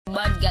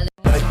Bad girl.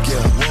 Bad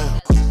girl, whoa.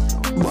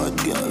 Bad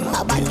girl.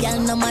 A bad girl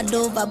no mad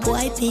over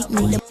boy pick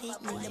me.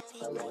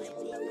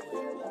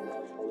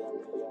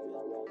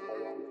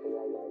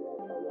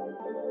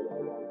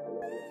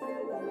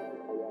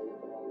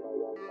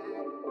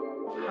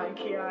 Hi,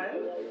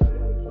 Kian.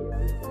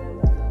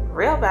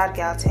 Real Bad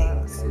Gal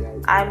Tings.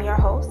 I'm your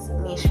host,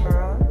 Mish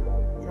Maroon,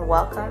 and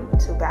welcome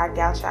to Bad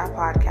Gal Chat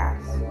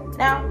Podcast.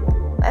 Now,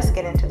 let's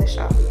get into the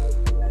show.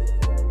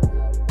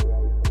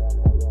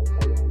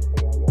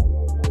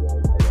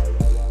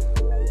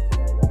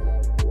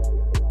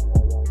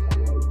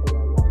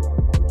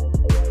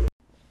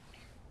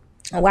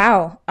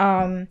 Wow.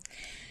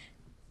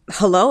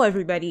 Hello,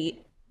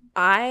 everybody.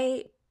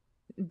 I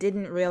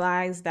didn't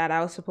realize that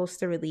I was supposed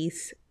to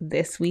release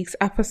this week's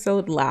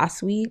episode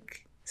last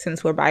week,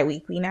 since we're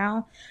bi-weekly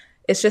now.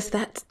 It's just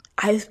that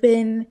I've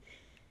been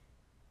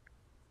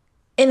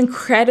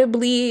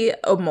incredibly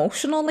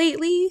emotional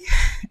lately.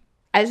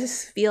 I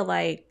just feel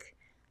like,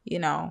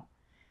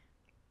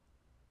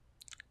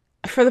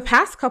 for the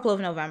past couple of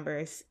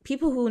Novembers,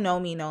 people who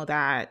know me know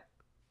that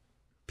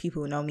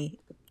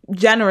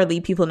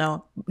generally people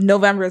know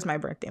November is my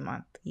birthday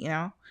month,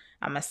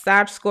 I'm a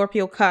Sag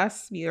Scorpio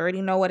cusp. You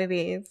already know what it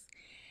is.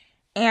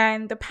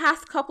 And the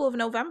past couple of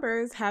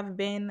Novembers have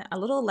been a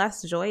little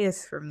less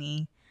joyous for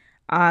me,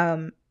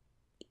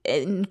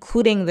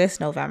 including this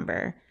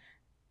November.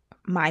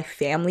 My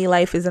family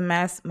life is a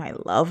mess. My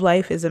love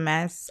life is a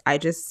mess. I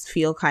just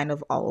feel kind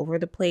of all over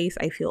the place.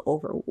 I feel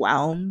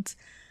overwhelmed.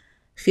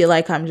 Feel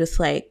like I'm just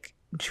like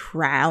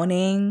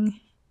drowning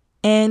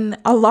in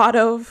a lot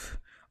of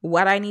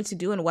what I need to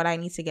do and what I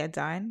need to get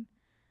done.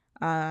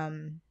 I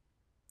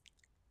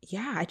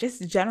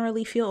just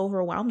generally feel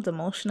overwhelmed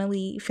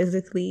emotionally,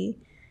 physically.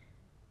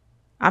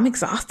 I'm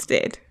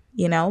exhausted,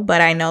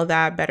 but I know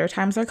that better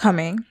times are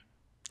coming,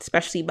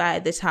 especially by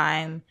the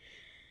time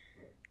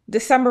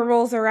December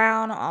rolls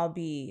around. I'll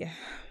be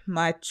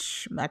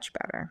much, much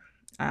better.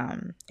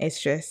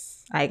 It's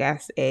just, I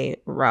guess, a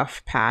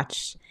rough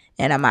patch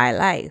in my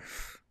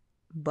life,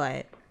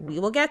 but we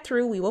will get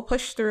through. We will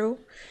push through.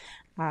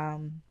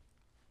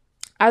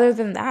 Other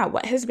than that,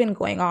 what has been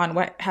going on?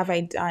 What have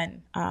I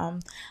done?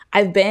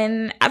 I've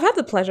had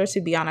the pleasure to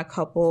be on a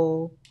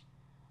couple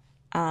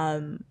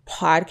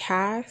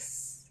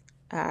podcasts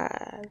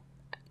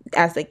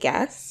as a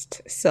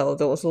guest. So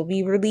those will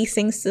be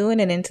releasing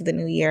soon and into the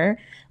new year.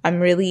 I'm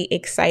really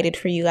excited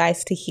for you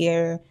guys to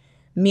hear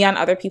me on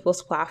other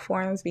people's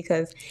platforms,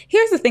 because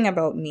here's the thing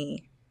about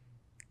me.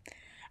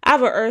 I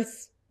have an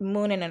Earth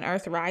moon and an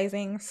Earth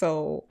rising,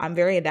 so I'm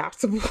very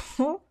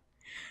adaptable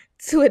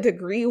to a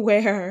degree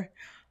where,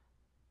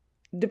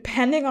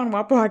 depending on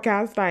what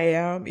podcast I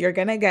am, you're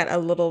going to get a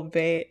little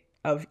bit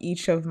of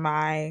each of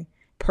my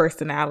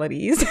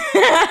personalities.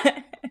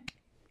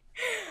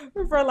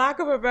 For lack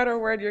of a better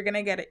word, you're going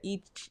to get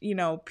each,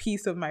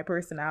 piece of my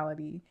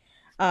personality,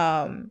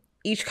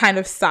 each kind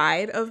of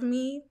side of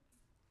me,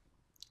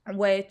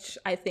 which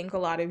I think a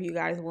lot of you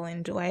guys will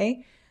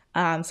enjoy.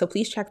 So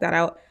please check that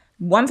out.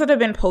 Ones that have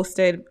been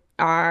posted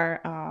are,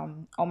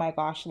 oh my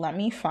gosh, let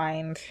me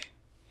find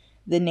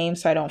the name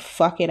so I don't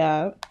fuck it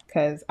up,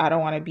 because I don't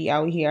want to be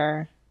out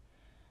here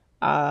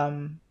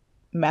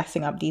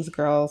messing up these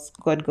girls'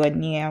 good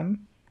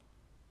name.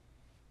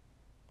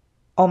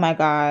 Oh my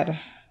God.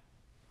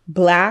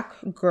 Black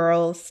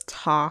Girls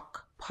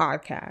Talk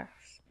Podcast.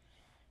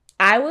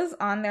 I was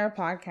on their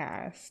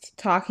podcast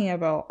talking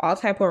about all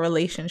type of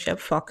relationship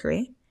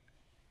fuckery.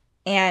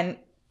 And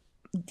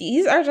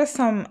these are just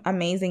some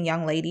amazing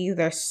young ladies.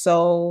 They're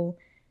so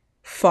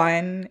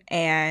fun,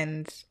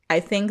 and I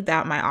think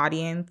that my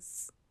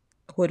audience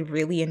would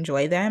really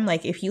enjoy them.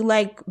 Like, if you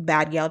like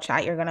Bad Gal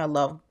Chat, you're gonna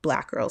love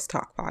Black Girls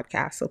Talk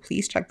Podcast, so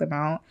please check them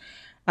out.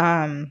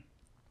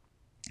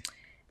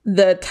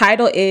 The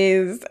title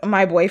is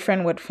My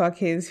Boyfriend Would Fuck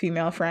His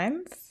Female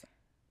Friends.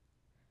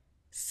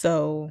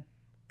 So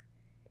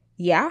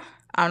yeah,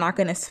 I'm not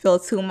gonna spill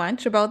too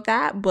much about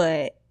that,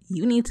 but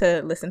you need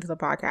to listen to the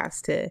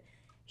podcast to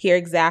hear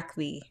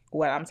exactly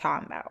what I'm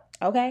talking about,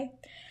 okay?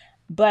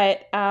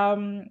 But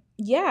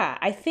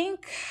I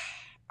think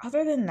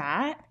other than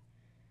that,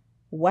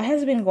 what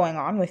has been going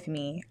on with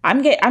me?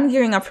 I'm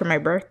gearing up for my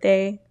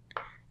birthday,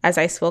 as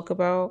I spoke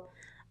about.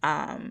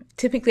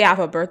 Typically I have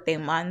a birthday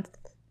month,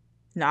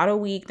 not a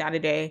week, not a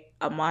day,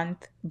 a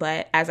month.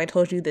 But as I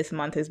told you, this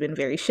month has been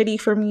very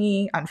shitty for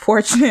me,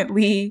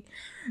 unfortunately.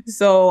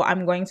 So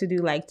I'm going to do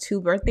like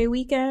 2 birthday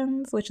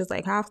weekends, which is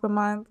like half the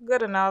month.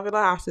 Good enough, it'll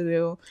have to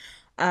do.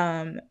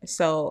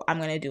 So I'm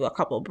going to do a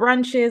couple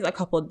brunches, a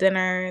couple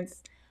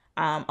dinners,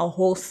 a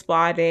whole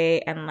spa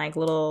day, and like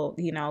little,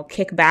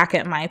 kick back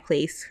at my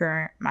place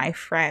for my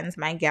friends,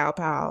 my gal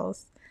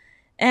pals.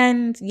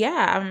 And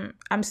yeah,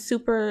 I'm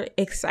super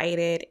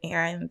excited.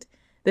 And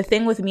the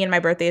thing with me and my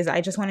birthday is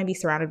I just want to be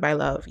surrounded by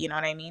love. You know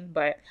what I mean?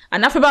 But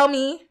enough about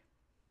me.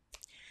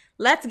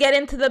 Let's get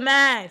into the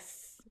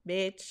mess,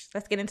 bitch.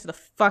 Let's get into the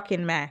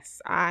fucking mess.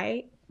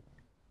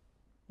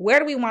 Where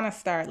do we want to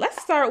start?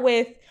 Let's start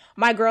with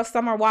my girl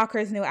Summer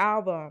Walker's new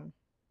album.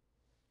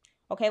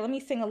 Okay, let me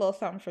sing a little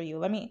something for you.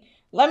 Let me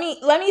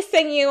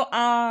sing you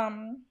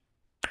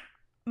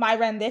my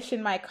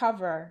rendition, my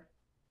cover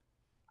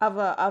of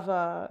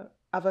a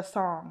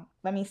song.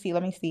 Let me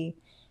see.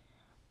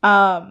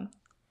 Um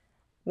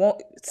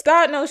won't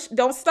start no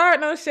don't start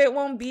no shit,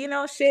 won't be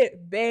no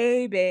shit,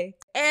 baby.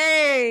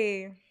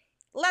 Hey,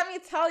 let me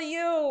tell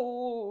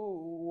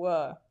you.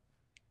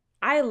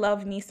 I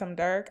love me some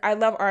Dirk. I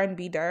love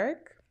R&B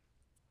Dirk.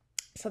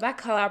 So that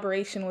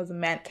collaboration was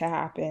meant to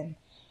happen.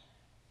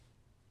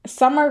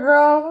 Summer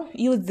Girl,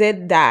 you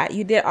did that.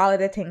 You did all of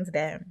the things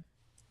then.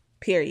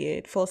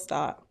 Period. Full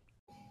stop.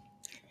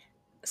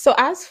 So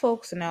as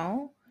folks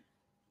know,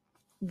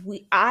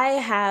 I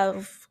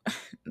have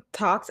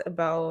talked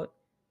about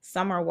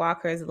Summer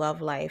Walker's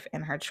love life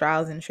and her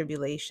trials and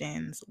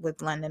tribulations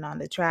with London on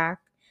the Track,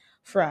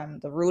 from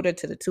the rooter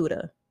to the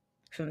tutor,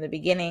 from the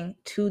beginning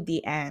to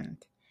the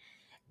end.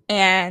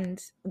 And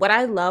what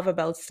I love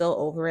about Still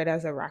Over It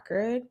as a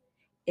record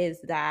is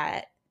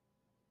that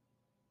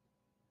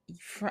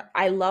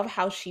I love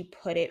how she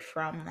put it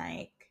from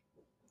like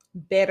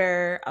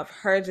bitter of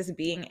her just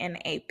being in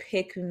a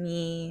pick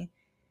me,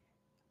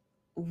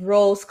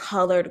 rose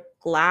colored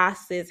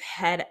glasses,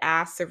 head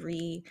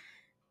assery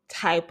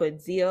type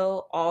of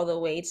deal, all the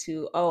way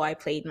to, oh, I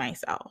played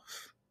myself.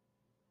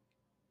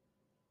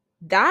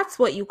 That's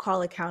what you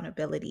call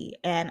accountability.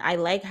 And I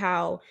like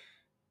how,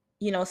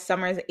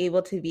 Summer is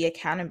able to be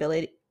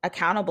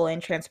accountable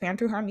and transparent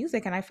through her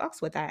music, and I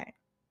fucks with that.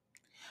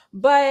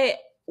 But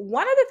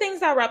one of the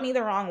things that rubbed me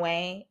the wrong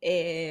way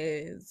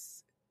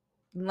is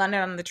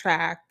London on the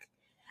Track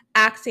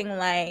acting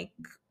like,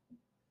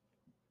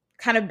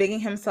 kind of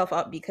bigging himself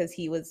up because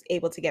he was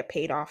able to get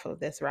paid off of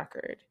this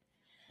record.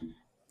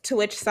 To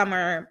which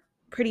Summer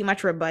pretty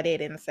much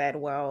rebutted and said,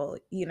 well,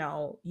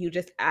 you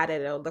just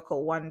added a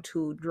little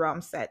 1-2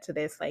 drum set to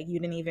this. Like, you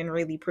didn't even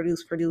really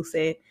produce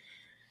it.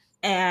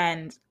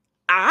 And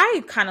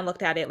I kind of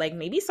looked at it like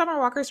maybe Summer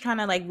Walker's trying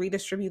to like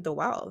redistribute the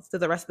wealth to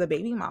the rest of the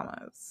baby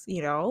mamas,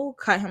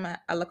 cut him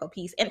a little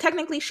piece. And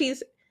technically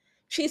she's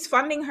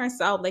funding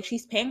herself, like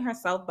she's paying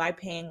herself by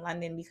paying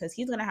London, because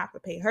he's gonna have to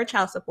pay her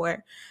child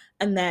support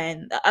and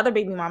then the other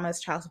baby mama's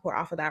child support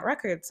off of that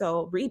record.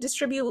 So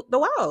redistribute the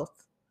wealth.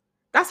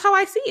 That's how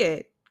I see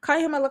it.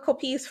 Cut him a little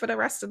piece for the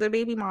rest of the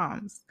baby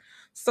moms.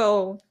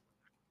 So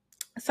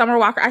Summer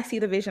Walker, I see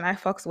the vision. I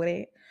fucks with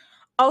it.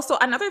 Also,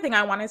 another thing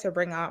I wanted to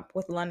bring up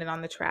with London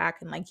on the Track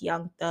and like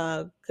Young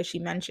Thug, because she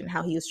mentioned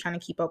how he was trying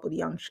to keep up with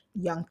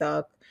Young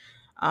Thug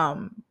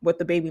with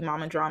the baby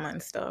mama drama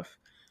and stuff.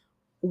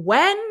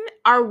 When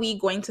are we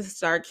going to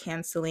start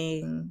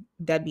canceling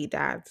deadbeat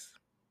dads?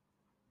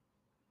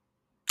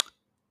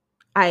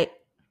 I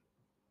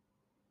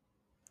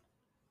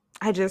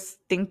just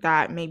think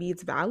that maybe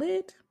it's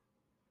valid.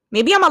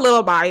 Maybe I'm a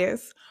little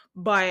biased,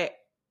 but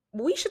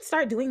we should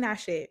start doing that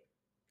shit,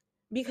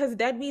 because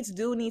deadbeats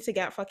do need to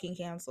get fucking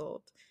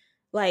canceled.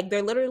 Like,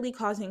 they're literally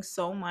causing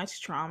so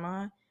much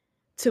trauma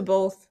to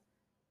both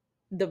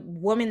the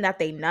woman that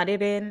they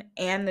nutted in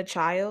and the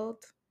child.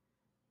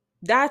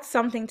 That's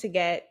something to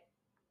get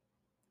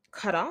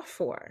cut off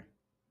for.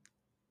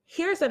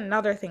 Here's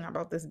another thing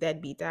about this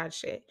deadbeat dad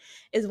shit,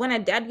 is when a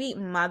deadbeat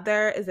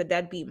mother is a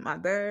deadbeat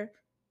mother,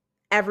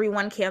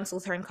 everyone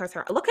cancels her and cuts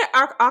her. Look at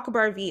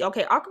Akbar V.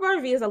 Okay, Akbar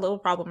V is a little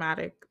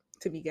problematic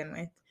to begin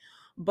with,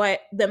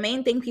 but the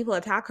main thing people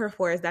attack her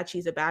for is that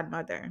she's a bad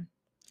mother.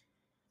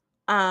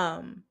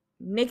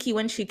 Nicki,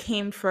 when she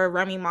came for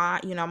Remy Ma,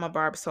 I'm a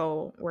barb,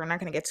 so we're not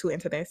gonna get too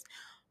into this,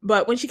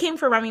 but when she came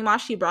for Remy Ma,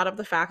 she brought up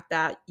the fact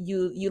that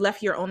you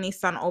left your only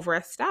son over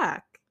a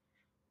stack.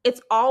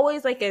 It's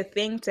always like a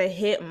thing to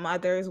hit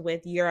mothers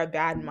with "you're a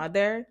bad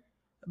mother,"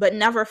 but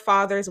never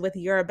fathers with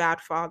 "you're a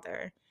bad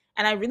father."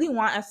 And I really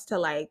want us to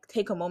like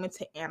take a moment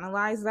to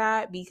analyze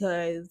that,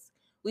 because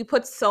we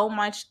put so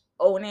much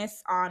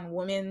onus on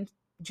women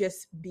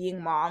just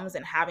being moms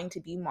and having to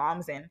be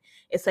moms, and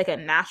it's like a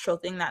natural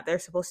thing that they're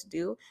supposed to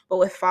do. But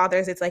with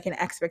fathers, it's like an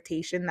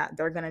expectation that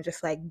they're gonna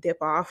just like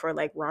dip off or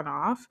like run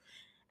off.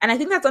 And I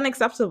think that's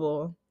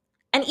unacceptable.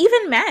 And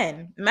even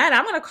men,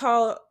 I'm gonna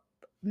call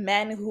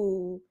men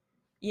who,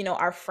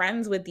 are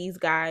friends with these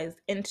guys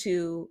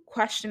into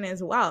question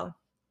as well.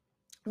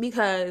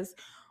 Because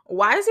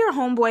why is your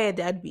homeboy a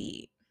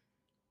deadbeat?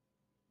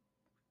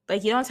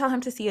 Like, you don't tell him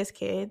to see his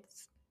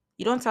kids.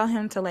 You don't tell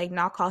him to like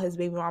not call his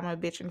baby mama a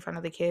bitch in front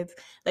of the kids.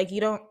 Like,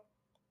 you don't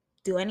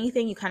do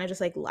anything. You kind of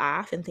just like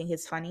laugh and think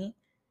it's funny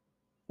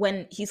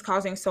when he's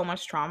causing so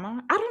much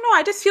trauma. I don't know.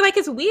 I just feel like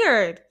it's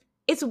weird.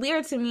 It's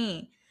weird to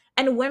me.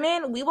 And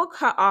women, we will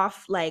cut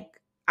off like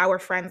our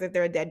friends if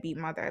they're a deadbeat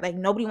mother. Like,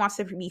 nobody wants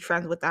to be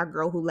friends with that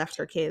girl who left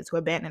her kids, who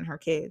abandoned her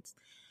kids.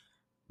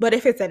 But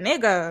if it's a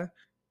nigga,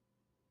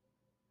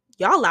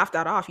 y'all laugh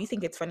that off. You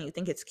think it's funny. You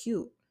think it's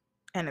cute.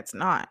 And it's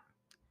not.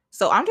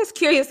 So I'm just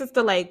curious as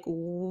to like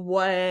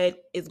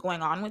what is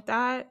going on with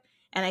that.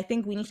 And I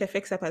think we need to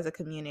fix up as a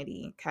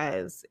community,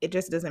 because it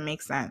just doesn't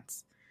make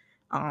sense.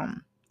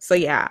 So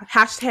yeah,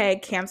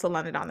 hashtag cancel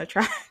London on the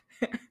Track.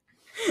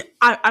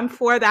 I'm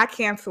for that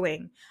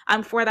canceling.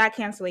 I'm for that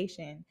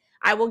cancellation.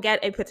 I will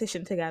get a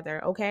petition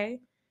together, okay?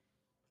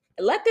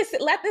 Let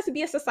this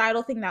be a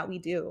societal thing that we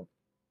do.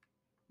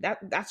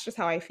 That's just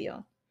how I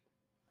feel.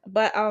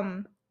 But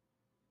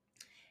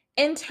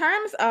in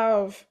terms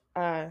of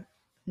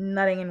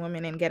nutting in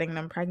women and getting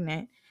them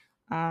pregnant,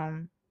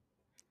 um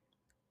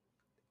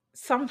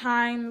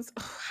sometimes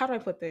how do I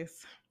put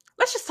this?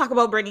 Let's just talk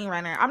about Brittany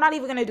Renner. I'm not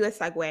even gonna do a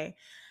segue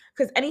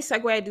because any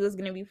segue I do is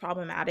gonna be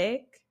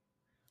problematic.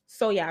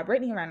 So yeah,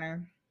 Brittany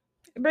Renner.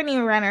 Brittany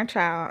Renner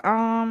child.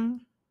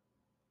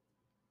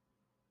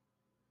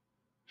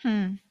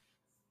 Hmm.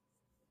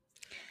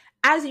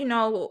 As you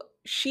know,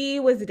 she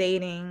was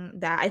dating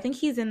that. I think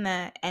he's in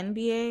the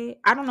NBA.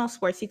 I don't know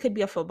sports. He could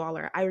be a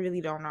footballer. I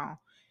really don't know.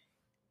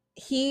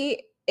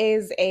 He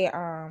is a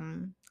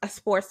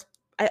sports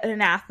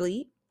an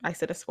athlete. I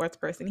said a sports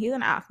person. He's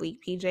an athlete.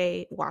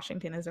 PJ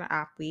Washington is an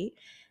athlete,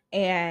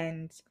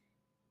 and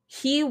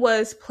he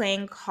was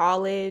playing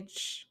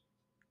college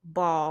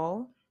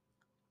ball.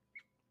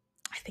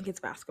 I think it's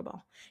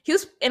basketball. He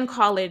was in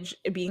college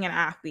being an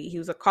athlete. He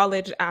was a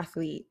college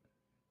athlete.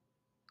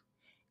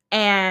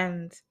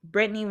 And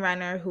Brittany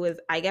Renner, who is,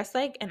 I guess,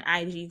 like an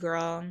IG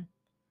girl,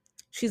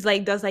 she's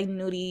like, does like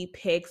nudie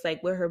pics,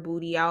 like with her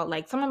booty out.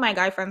 Like some of my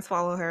guy friends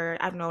follow her,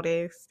 I've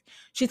noticed.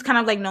 She's kind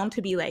of like known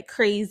to be like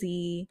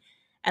crazy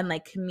and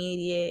like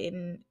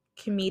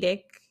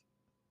comedic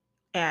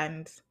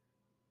and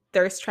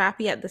thirst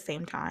trappy at the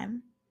same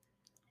time.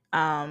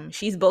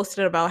 She's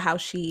boasted about how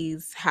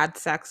she's had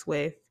sex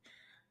with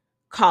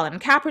Colin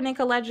Kaepernick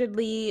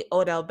allegedly,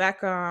 Odell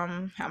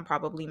Beckham. I'm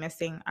probably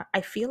missing.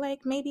 I feel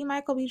like maybe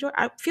Michael B. Jordan.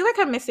 I feel like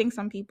I'm missing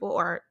some people,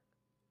 or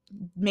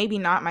maybe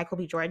not Michael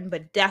B. Jordan,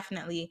 but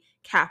definitely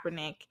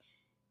Kaepernick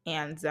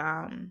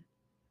and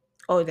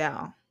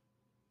Odell.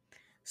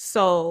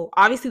 So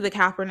obviously the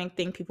Kaepernick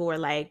thing, people were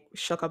like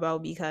shook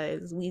about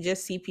because we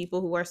just see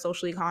people who are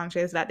socially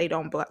conscious that they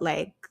don't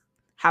like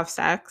have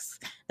sex,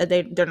 that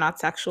they're not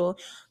sexual.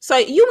 So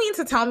you mean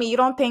to tell me you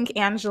don't think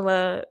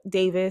Angela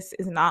Davis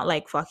is not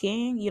like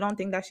fucking? You don't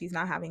think that she's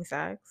not having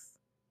sex?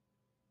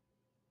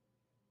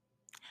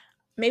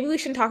 Maybe we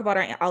shouldn't talk about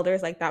our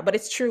elders like that, but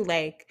it's true.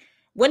 Like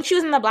when she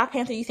was in the Black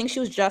Panther, you think she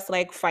was just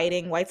like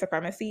fighting white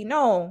supremacy?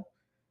 No,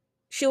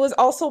 she was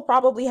also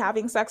probably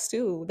having sex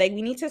too. Like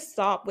we need to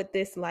stop with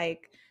this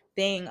like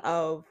thing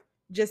of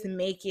just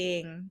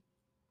making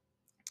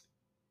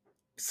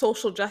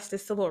social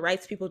justice, civil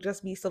rights people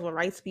just be civil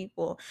rights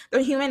people.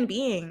 They're human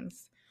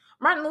beings.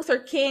 Martin Luther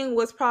King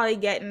was probably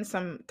getting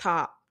some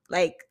top.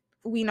 Like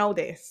we know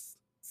this.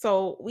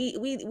 So we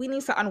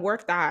need to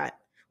unwork that.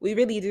 We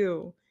really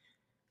do.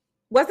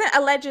 Wasn't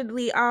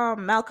allegedly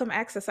Malcolm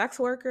X a sex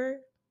worker?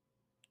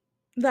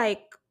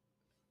 Like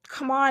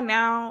come on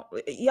now.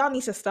 Y'all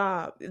need to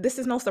stop. This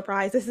is no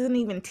surprise. This isn't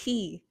even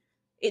tea.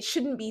 It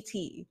shouldn't be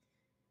tea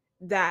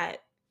that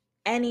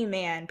any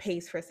man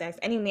pays for sex.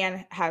 Any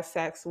man has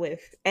sex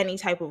with any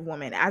type of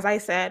woman. As I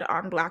said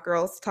on Black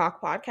Girls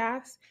Talk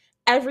podcast,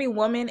 every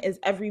woman is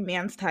every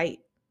man's type.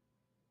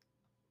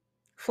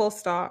 Full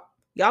stop.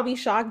 Y'all be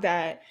shocked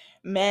that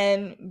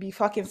men be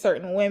fucking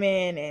certain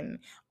women and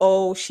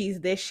oh, she's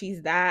this,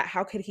 she's that.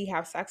 How could he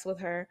have sex with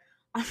her?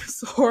 I'm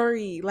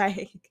sorry.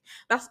 Like,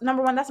 that's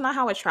number one, that's not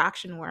how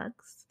attraction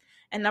works.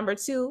 And number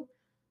two,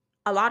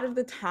 a lot of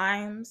the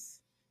times,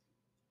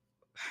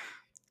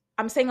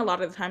 I'm saying a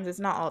lot of the times, it's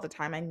not all the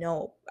time.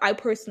 I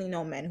personally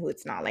know men who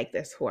it's not like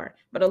this for.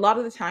 But a lot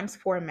of the times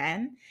for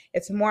men,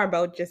 it's more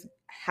about just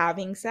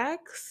having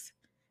sex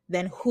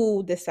than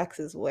who the sex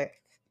is with.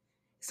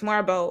 It's more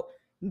about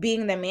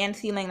being the man,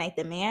 feeling like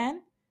the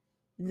man,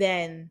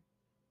 than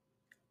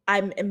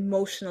I'm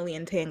emotionally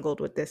entangled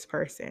with this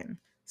person.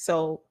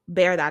 So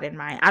bear that in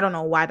mind. I don't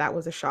know why that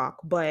was a shock,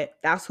 but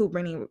that's who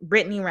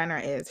Brittany Renner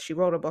is. She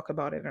wrote a book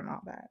about it and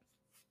all that.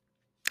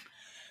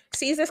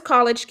 Sees this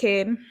college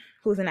kid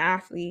who's an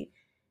athlete.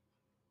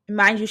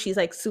 Mind you, she's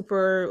like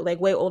super,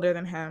 like way older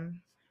than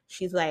him.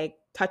 She's like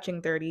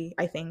touching 30,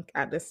 I think,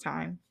 at this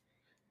time.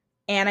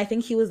 And I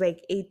think he was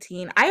like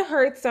 18. I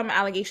heard some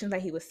allegations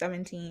that he was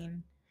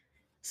 17.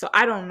 So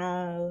I don't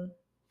know.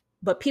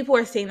 But people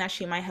are saying that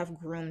she might have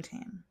groomed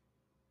him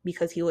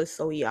because he was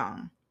so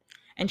young.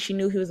 And she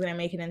knew he was going to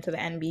make it into the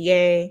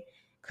NBA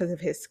because of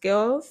his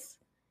skills.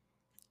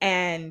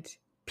 And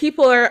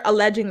people are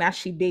alleging that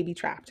she baby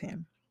trapped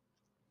him,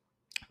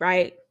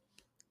 right?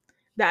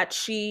 That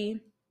she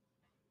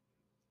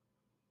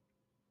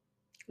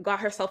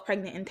got herself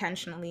pregnant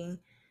intentionally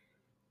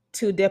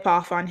to dip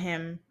off on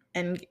him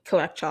and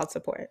collect child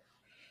support.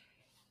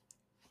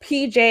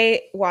 PJ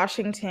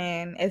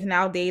Washington is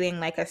now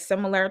dating like a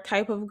similar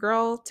type of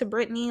girl to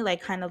Brittany,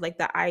 like kind of like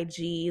the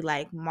IG,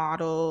 like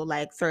model,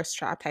 like thirst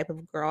trap type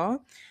of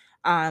girl.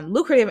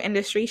 Lucrative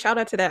industry. Shout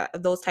out to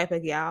those type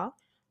of gal.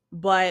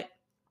 But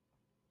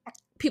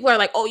people are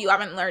like, oh, you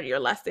haven't learned your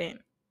lesson.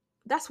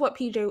 That's what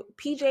PJ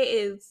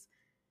is.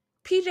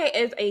 PJ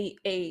is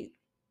a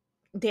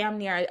damn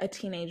near a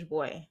teenage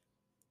boy.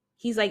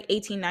 He's like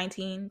 18,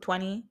 19,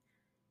 20.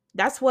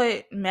 That's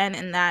what men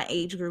in that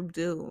age group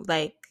do.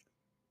 Like,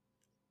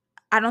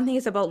 I don't think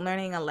it's about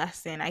learning a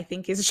lesson. I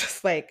think it's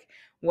just like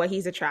what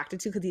he's attracted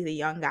to because he's a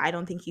young guy. I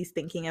don't think he's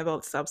thinking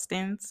about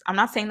substance. I'm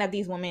not saying that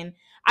these women,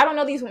 I don't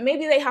know, these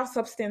maybe they have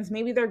substance,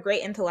 maybe they're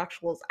great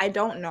intellectuals. I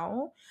don't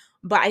know,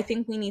 but I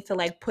think we need to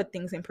like put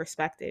things in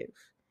perspective.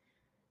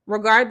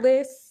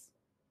 Regardless,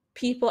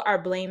 people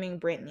are blaming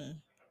Brittany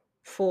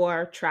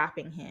for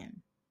trapping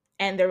him.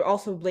 And they're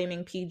also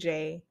blaming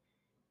PJ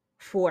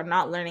for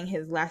not learning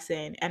his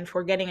lesson and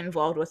for getting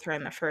involved with her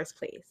in the first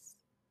place.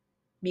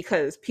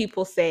 Because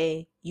people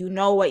say, you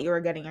know what you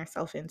were getting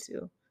yourself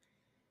into.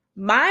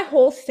 My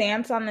whole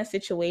stance on the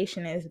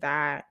situation is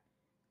that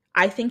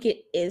I think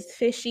it is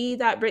fishy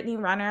that Brittany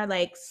Renner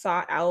like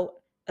sought out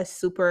a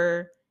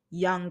super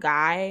young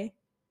guy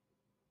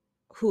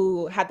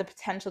who had the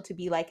potential to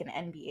be like an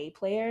NBA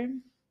player.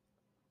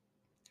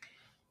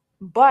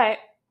 But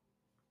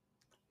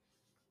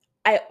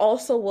I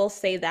also will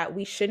say that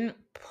we shouldn't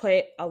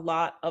put a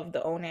lot of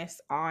the onus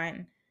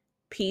on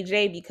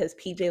PJ because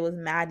PJ was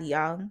mad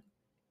young.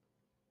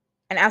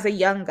 And as a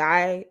young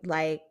guy,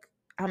 like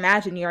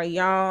imagine you're a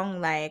young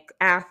like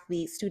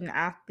athlete, student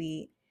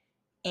athlete,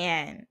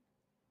 and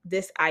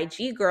this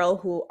IG girl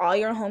who all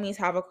your homies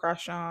have a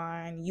crush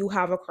on, you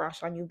have a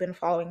crush on, you've been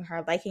following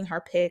her, liking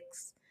her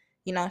pics,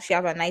 you know, she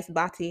have a nice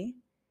body.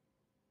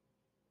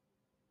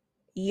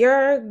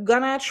 You're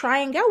gonna try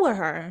and get with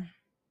her.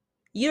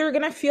 You're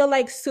gonna feel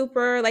like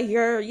super, like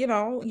you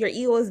know, your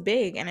ego is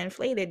big and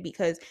inflated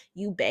because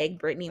you begged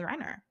Brittany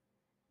Renner.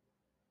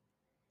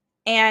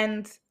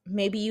 And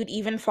maybe you'd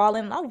even fall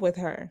in love with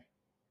her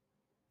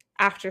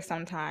after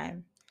some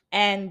time.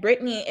 And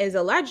Brittany is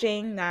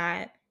alleging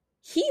that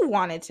he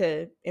wanted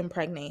to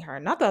impregnate her,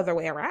 not the other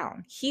way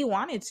around. He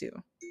wanted to.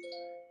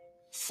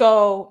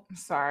 So,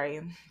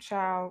 sorry,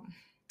 child.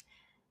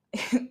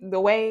 The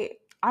way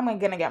I'm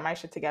gonna get my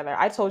shit together.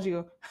 I told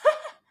you,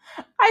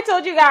 I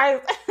told you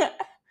guys,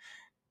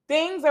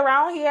 things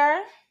around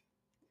here.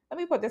 Let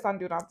me put this on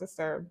Do Not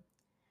Disturb.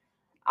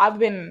 I've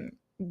been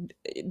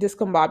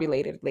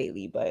discombobulated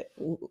lately, but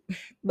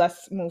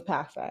let's move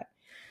past that.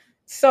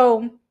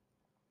 So,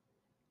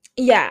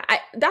 yeah,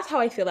 that's how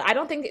I feel. I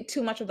don't think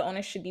too much of the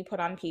onus should be put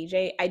on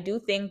PJ. I do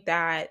think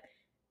that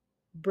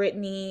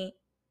Brittany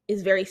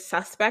is very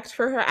suspect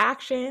for her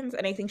actions,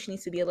 and I think she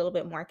needs to be a little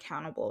bit more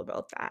accountable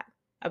about that,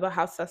 about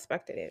how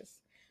suspect it is.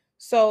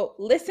 So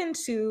listen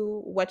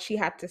to what she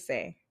had to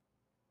say.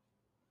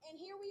 And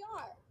here we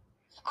are.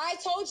 I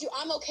told you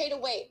I'm okay to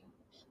wait.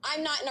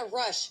 I'm not in a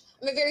rush.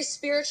 I'm a very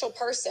spiritual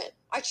person.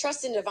 I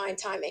trust in divine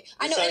timing.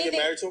 I know anything. Get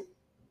married to him?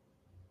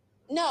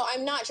 No,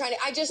 I'm not trying to.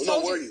 I just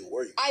told you.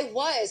 Were you? I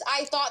was.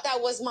 I thought that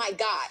was my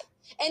guy.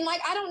 And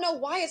like, I don't know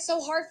why it's so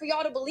hard for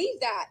y'all to believe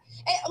that.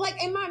 And,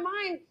 like, in my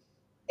mind,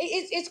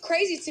 it's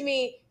crazy to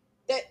me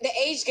that the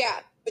age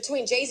gap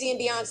between Jay-Z and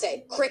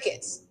Beyonce,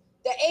 crickets.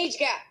 The age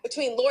gap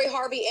between Lori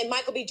Harvey and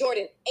Michael B.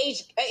 Jordan,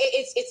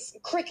 it's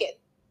cricket.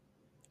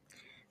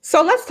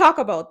 So let's talk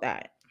about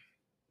that.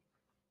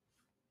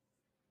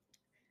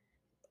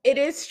 It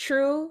is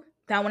true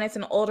that when it's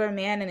an older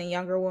man and a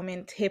younger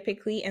woman,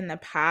 typically in the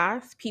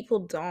past, people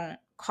don't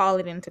call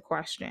it into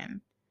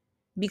question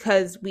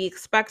because we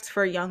expect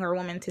for a younger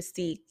woman to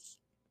seek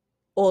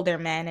older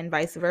men and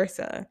vice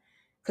versa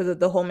because of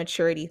the whole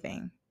maturity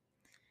thing.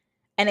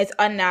 And it's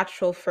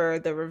unnatural for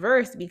the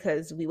reverse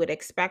because we would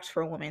expect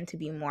for women to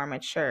be more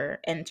mature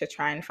and to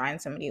try and find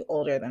somebody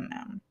older than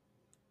them.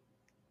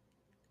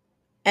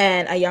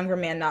 And a younger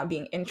man not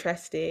being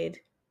interested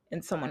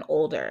in someone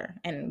older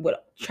and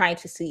trying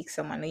to seek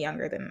someone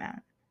younger than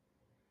them.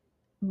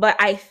 But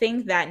I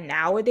think that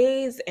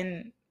nowadays,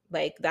 in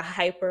like the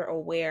hyper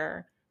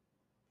aware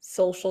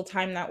social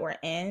time that we're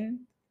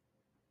in,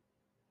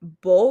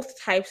 both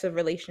types of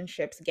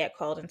relationships get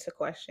called into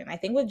question. I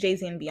think with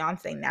Jay-Z and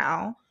Beyonce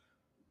now,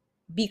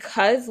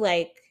 because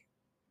like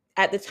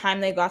at the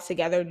time they got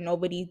together,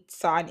 nobody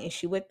saw an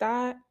issue with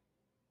that.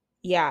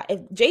 Yeah,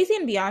 if Jay-Z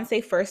and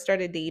Beyonce first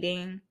started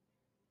dating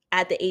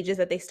at the ages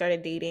that they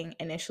started dating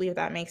initially, if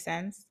that makes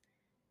sense,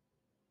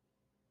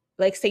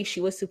 like say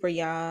she was super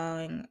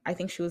young, I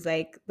think she was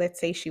like, let's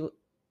say she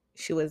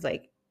was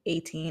like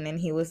 18 and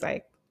he was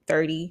like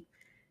 30,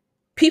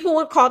 people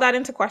would call that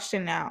into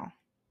question now.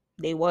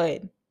 They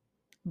would.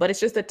 But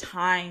it's just the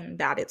time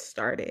that it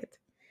started.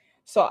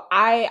 So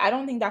I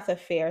don't think that's a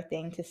fair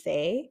thing to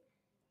say.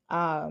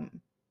 But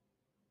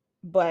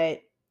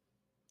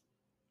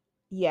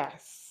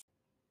yes.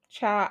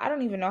 Child, I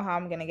don't even know how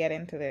I'm going to get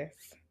into this.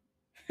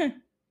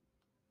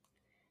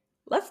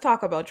 Let's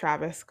talk about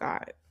Travis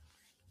Scott.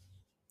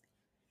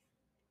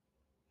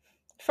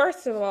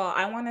 First of all,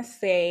 I want to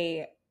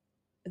say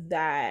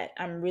that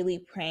I'm really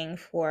praying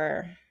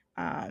for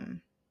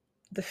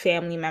the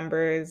family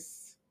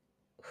members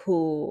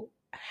who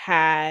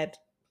had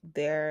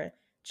their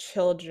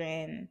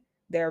children,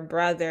 their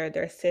brother,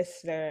 their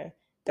sister,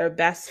 their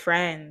best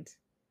friend,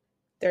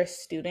 their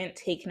student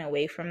taken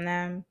away from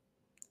them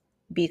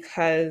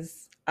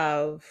because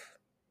of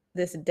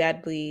this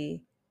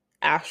deadly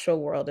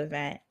astral world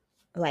event.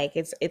 Like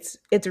it's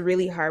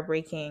really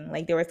heartbreaking.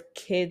 Like there was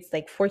kids,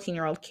 like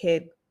 14-year-old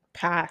kid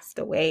passed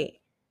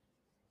away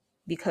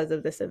because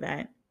of this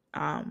event,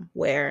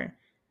 where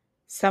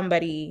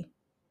somebody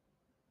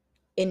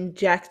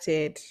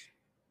injected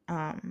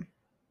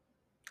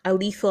a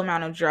lethal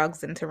amount of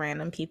drugs into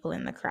random people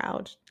in the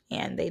crowd,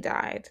 and they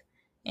died.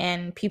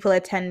 And people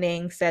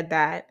attending said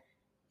that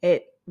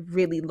it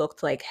really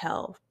looked like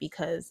hell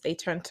because they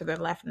turned to their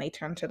left and they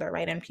turned to their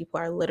right, and people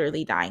are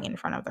literally dying in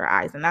front of their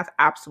eyes. And that's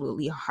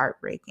absolutely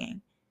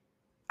heartbreaking.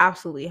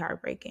 Absolutely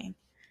heartbreaking.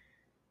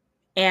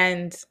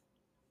 And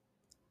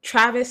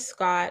Travis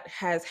Scott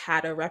has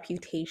had a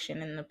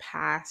reputation in the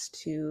past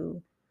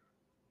to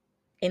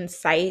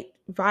incite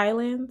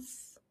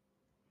violence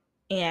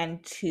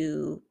and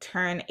to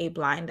turn a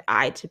blind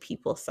eye to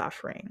people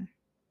suffering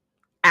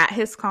at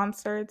his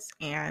concerts,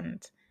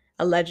 and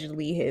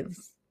allegedly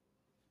his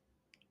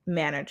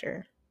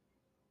manager.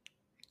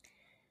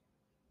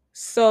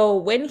 So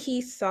when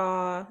he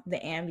saw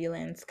the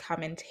ambulance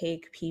come and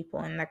take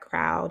people in the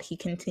crowd, he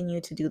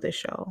continued to do the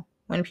show.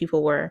 When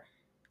people were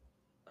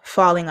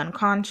falling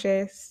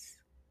unconscious,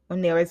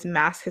 when there was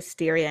mass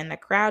hysteria in the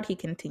crowd, he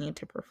continued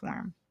to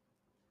perform.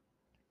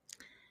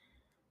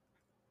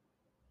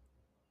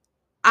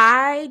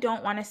 I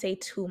don't want to say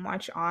too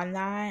much on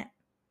that,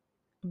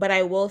 but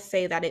I will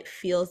say that it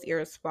feels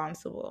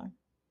irresponsible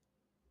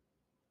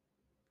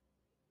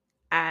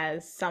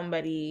as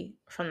somebody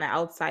from the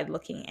outside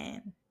looking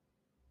in.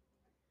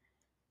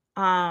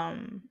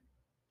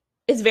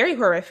 It's very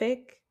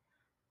horrific,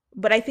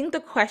 but I think the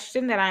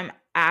question that I'm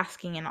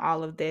asking in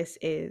all of this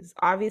is,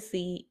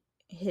 obviously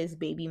his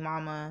baby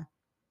mama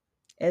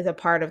is a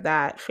part of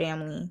that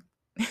family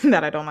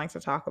that I don't like to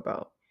talk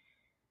about.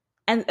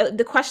 And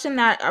the question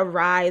that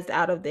arises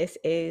out of this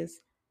is,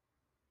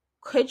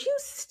 could you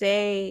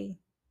stay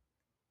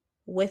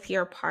with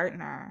your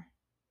partner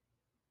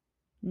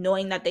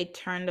knowing that they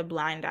turned a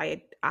blind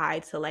eye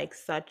to like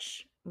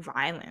such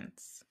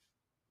violence?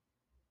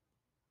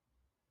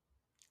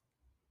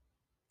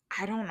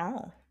 I don't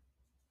know.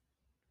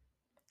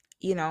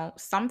 You know,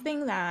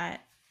 something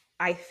that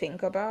I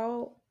think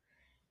about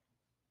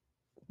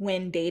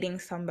when dating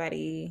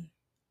somebody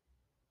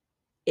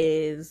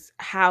is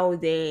how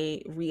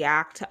they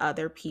react to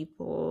other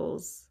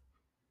people's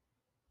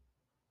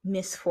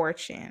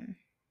misfortune.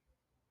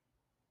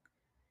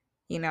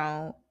 You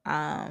know,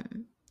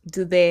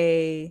 do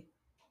they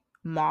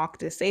mock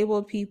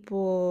disabled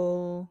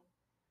people?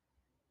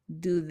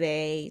 Do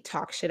they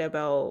talk shit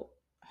about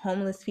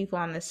homeless people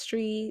on the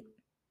street?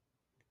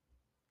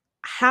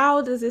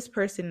 How does this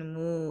person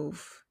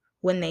move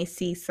when they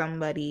see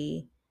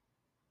somebody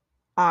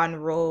on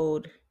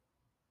road,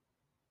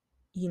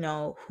 you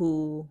know,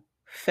 who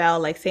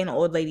fell? Like, say an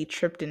old lady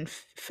tripped and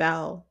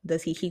fell.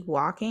 Does he keep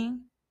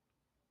walking?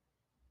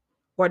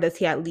 Or does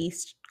he at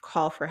least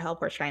call for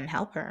help or try and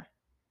help her?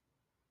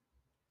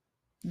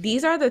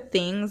 These are the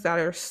things that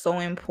are so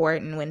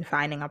important when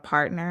finding a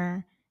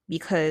partner,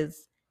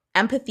 because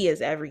empathy is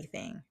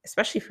everything,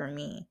 especially for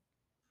me.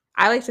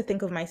 I like to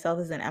think of myself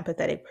as an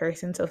empathetic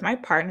person. So if my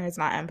partner is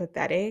not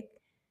empathetic,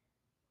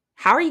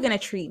 how are you going to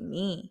treat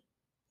me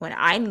when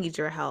I need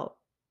your help?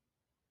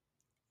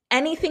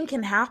 Anything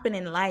can happen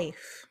in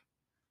life.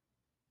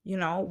 You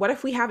know, what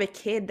if we have a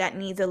kid that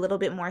needs a little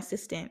bit more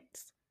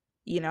assistance?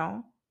 You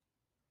know,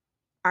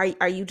 are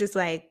you just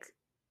like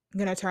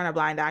going to turn a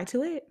blind eye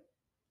to it?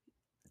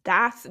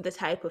 That's the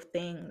type of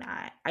thing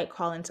that I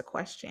call into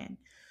question.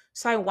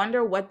 So I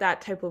wonder what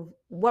that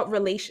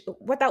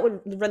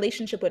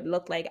relationship would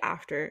look like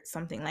after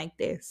something like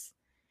this.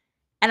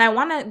 And I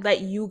want to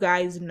let you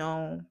guys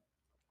know,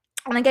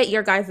 I want to get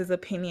your guys'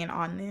 opinion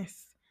on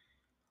this.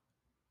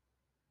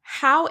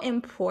 How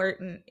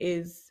important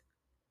is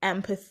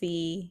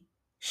empathy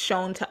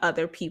shown to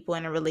other people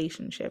in a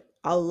relationship?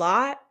 A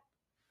lot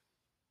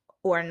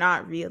or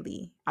not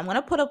really? I'm going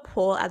to put a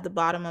poll at the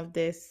bottom of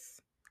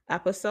this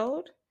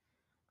episode,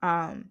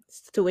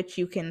 to which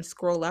you can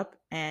scroll up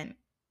and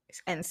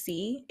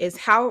see, is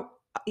how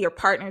your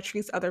partner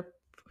treats other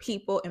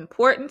people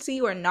important to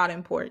you or not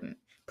important.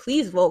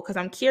 Please vote, because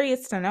I'm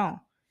curious to know.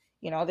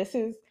 You know, this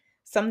is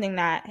something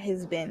that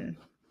has been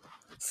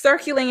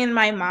circling in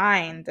my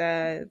mind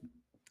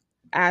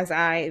as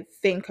I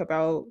think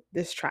about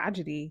this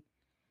tragedy.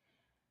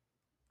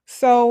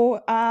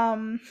 So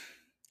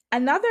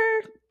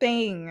another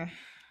thing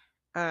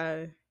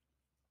that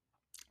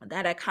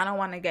I kind of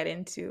want to get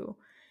into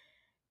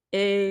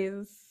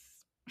is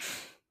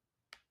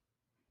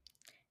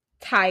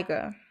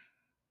Tyga.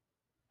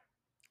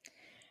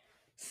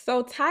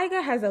 So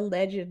Tyga has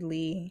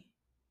allegedly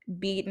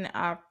beaten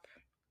up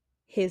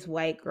his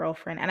white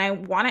girlfriend. And I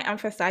want to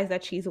emphasize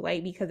that she's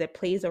white because it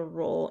plays a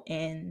role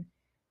in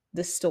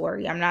the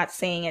story. I'm not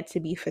saying it to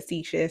be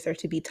facetious or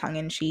to be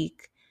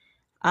tongue-in-cheek.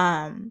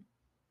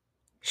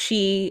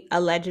 She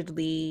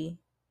allegedly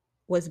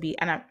was beat,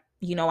 and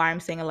you know why I'm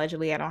saying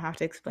allegedly. I don't have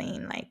to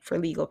explain, like, for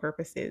legal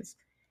purposes.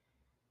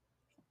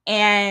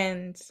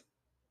 And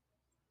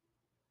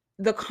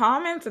the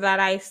comments that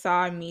I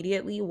saw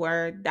immediately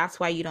were, that's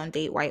why you don't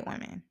date white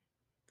women.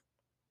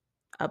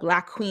 A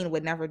black queen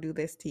would never do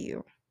this to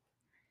you.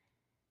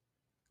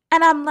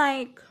 And I'm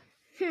like,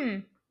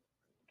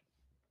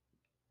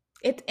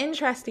 it's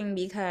interesting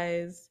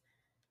because,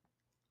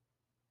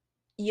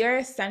 you're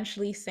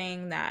essentially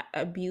saying that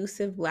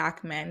abusive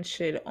Black men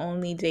should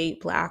only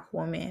date Black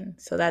women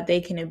so that they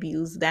can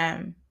abuse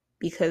them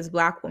because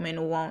Black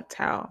women won't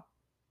tell.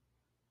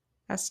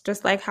 That's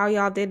just like how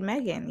y'all did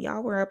Megan.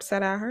 Y'all were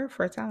upset at her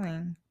for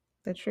telling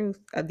the truth,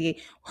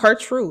 her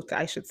truth,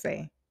 I should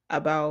say,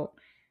 about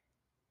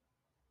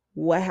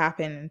what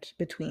happened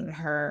between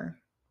her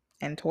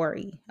and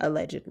Tory,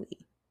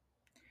 allegedly.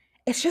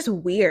 It's just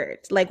weird.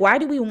 Like, why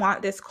do we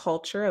want this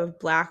culture of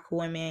Black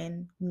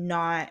women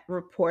not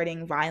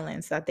reporting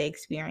violence that they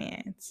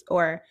experience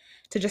or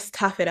to just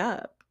tough it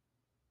up?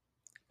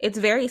 It's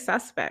very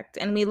suspect.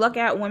 And we look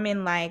at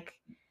women like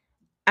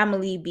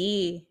Emily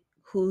B,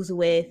 who's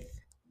with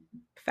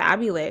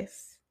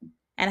Fabulous,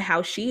 and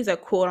how she's a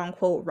quote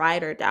unquote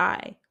ride or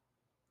die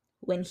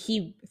when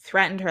he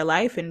threatened her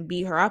life and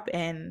beat her up,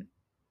 and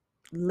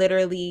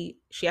literally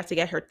she has to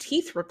get her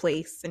teeth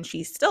replaced and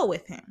she's still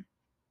with him.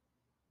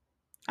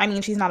 I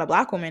mean, she's not a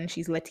Black woman,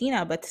 she's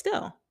Latina, but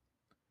still.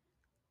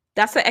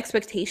 That's the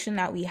expectation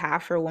that we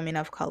have for women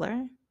of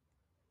color,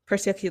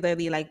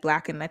 particularly like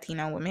Black and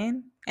Latina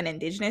women and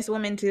Indigenous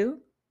women too,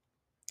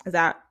 is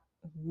that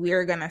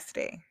we're gonna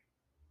stay.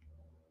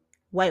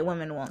 White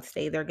women won't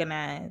stay. They're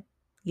gonna,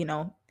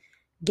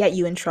 get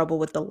you in trouble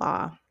with the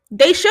law.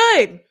 They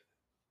should.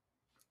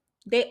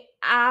 They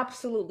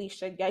absolutely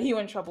should get you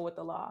in trouble with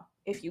the law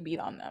if you beat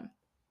on them.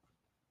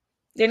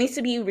 There needs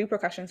to be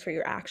repercussions for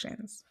your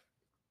actions.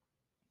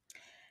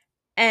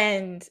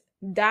 And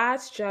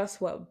that's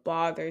just what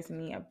bothers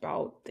me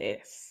about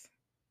this.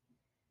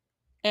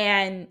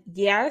 And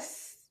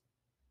yes,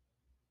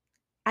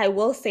 I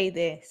will say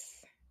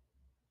this.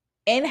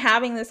 In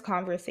having this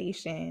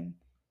conversation,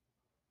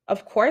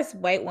 of course,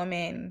 white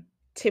women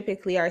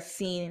typically are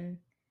seen,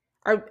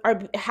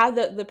 have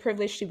the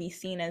privilege to be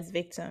seen as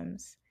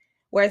victims.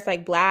 Whereas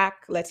like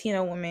Black,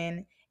 Latino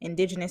women,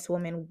 Indigenous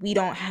women, we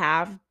don't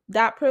have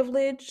that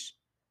privilege.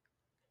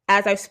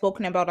 As I've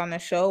spoken about on the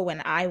show,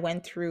 when I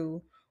went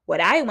through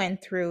what I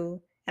went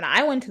through and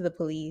I went to the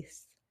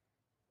police,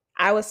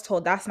 I was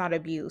told that's not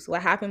abuse.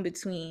 What happened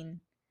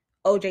between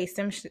OJ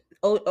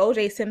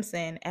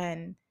Simpson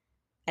and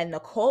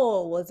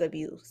Nicole was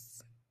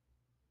abuse.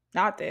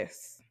 Not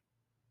this.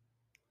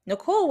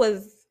 Nicole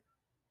was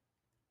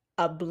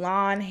a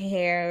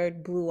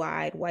blonde-haired,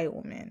 blue-eyed white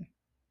woman.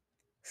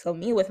 So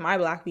me with my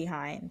Black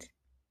behind,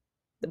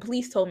 the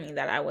police told me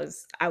that I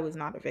was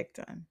not a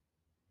victim.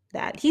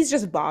 That he's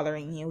just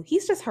bothering you.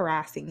 He's just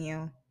harassing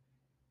you.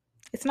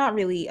 It's not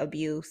really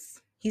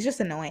abuse. He's just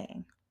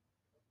annoying.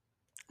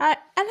 And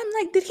I'm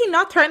like, did he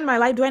not threaten my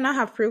life? Do I not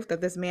have proof that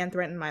this man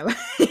threatened my life?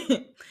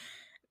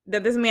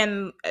 That this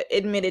man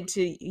admitted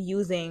to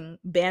using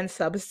banned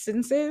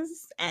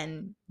substances,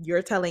 and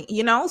you're telling,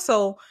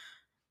 so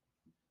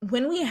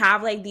when we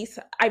have like these,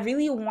 I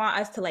really want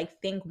us to like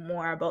think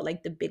more about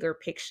like the bigger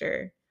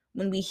picture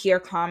when we hear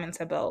comments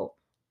about,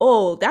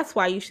 oh, that's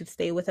why you should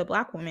stay with a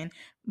Black woman.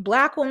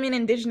 Black women,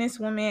 Indigenous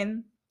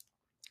women,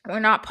 we're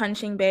not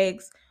punching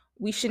bags.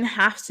 We shouldn't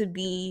have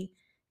to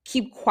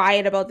keep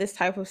quiet about this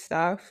type of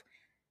stuff.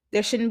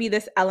 There shouldn't be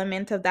this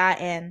element of that.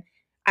 And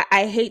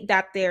I hate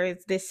that there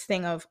is this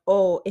thing of,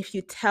 oh, if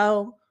you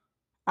tell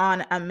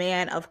on a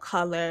man of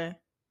color,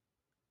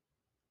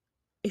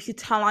 if you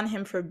tell on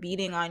him for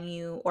beating on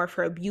you or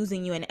for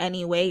abusing you in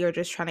any way, you're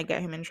just trying to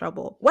get him in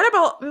trouble. What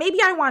about, maybe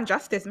I want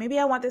justice. Maybe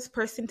I want this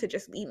person to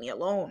just leave me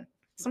alone.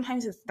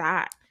 Sometimes it's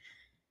that.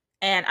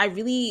 And I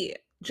really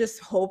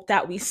just hope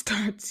that we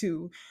start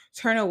to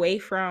turn away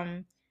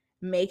from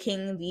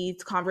making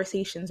these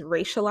conversations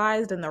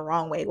racialized in the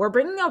wrong way. We're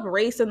bringing up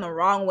race in the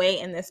wrong way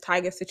in this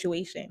Tyga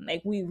situation.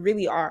 Like, we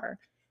really are.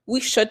 We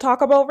should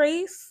talk about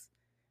race,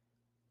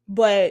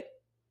 but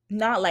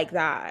not like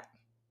that.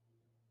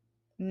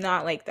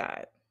 Not like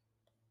that.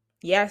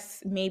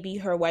 Yes, maybe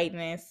her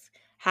whiteness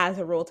has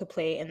a role to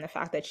play in the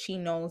fact that she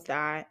knows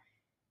that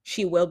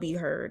she will be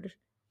heard.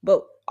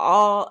 But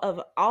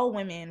all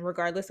women,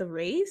 regardless of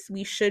race,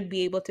 we should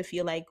be able to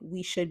feel like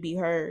we should be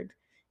heard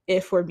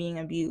if we're being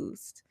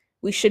abused.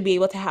 We should be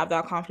able to have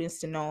that confidence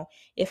to know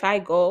if I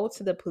go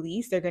to the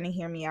police, they're going to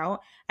hear me out.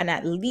 And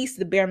at least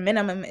the bare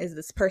minimum is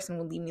this person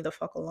will leave me the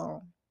fuck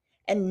alone.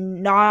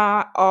 And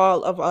not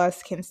all of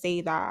us can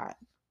say that.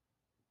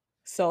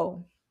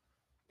 So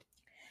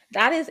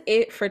that is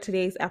it for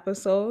today's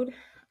episode.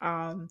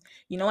 When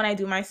I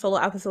do my solo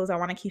episodes, I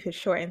want to keep it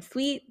short and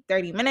sweet,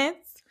 30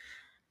 minutes.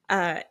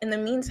 In the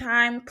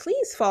meantime,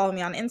 please follow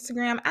me on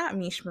Instagram at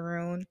Mish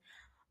Maroon.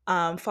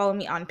 Follow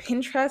me on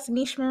Pinterest,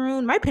 Mish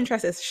Maroon. My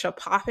Pinterest is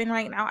shapopping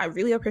right now. I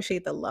really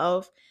appreciate the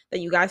love that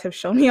you guys have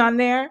shown me on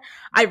there.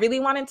 I really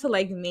wanted to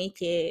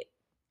make it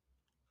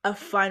a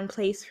fun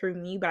place for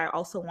me, but I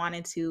also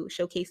wanted to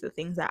showcase the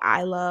things that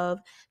I love,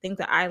 things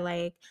that I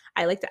like.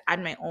 I like to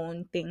add my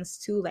own things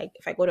too. Like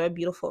if I go to a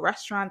beautiful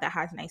restaurant that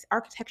has nice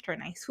architecture,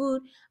 nice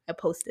food, I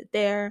post it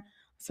there.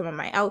 Some of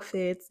my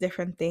outfits,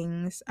 different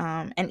things.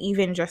 And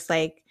even just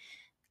I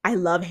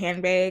love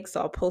handbags, so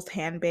I'll post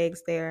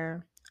handbags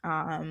there.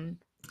 And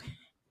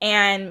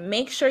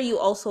make sure you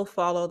also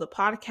follow the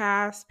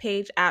podcast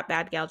page at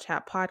Bad Gal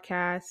Chat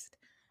Podcast.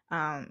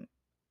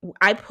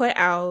 I put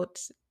out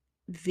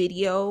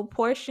video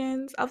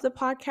portions of the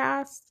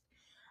podcast,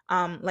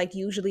 like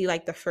usually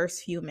like the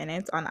first few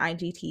minutes on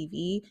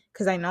IGTV,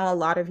 because I know a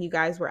lot of you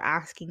guys were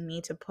asking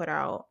me to put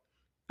out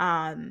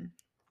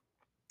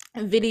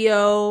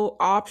video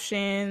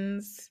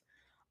options.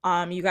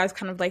 You guys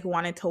kind of like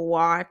wanted to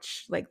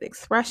watch like the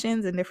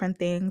expressions and different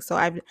things, so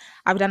I've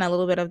done a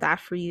little bit of that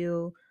for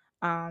you.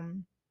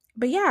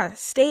 But yeah,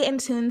 stay in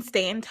tune,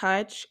 stay in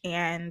touch,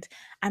 and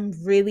I'm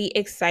really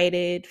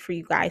excited for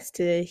you guys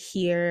to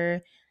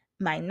hear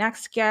my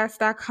next guest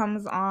that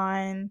comes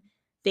on.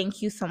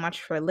 Thank you so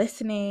much for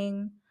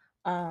listening.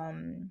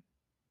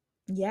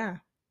 Yeah,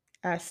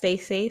 stay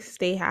safe,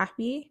 stay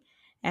happy,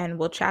 and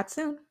we'll chat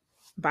soon.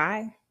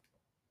 Bye.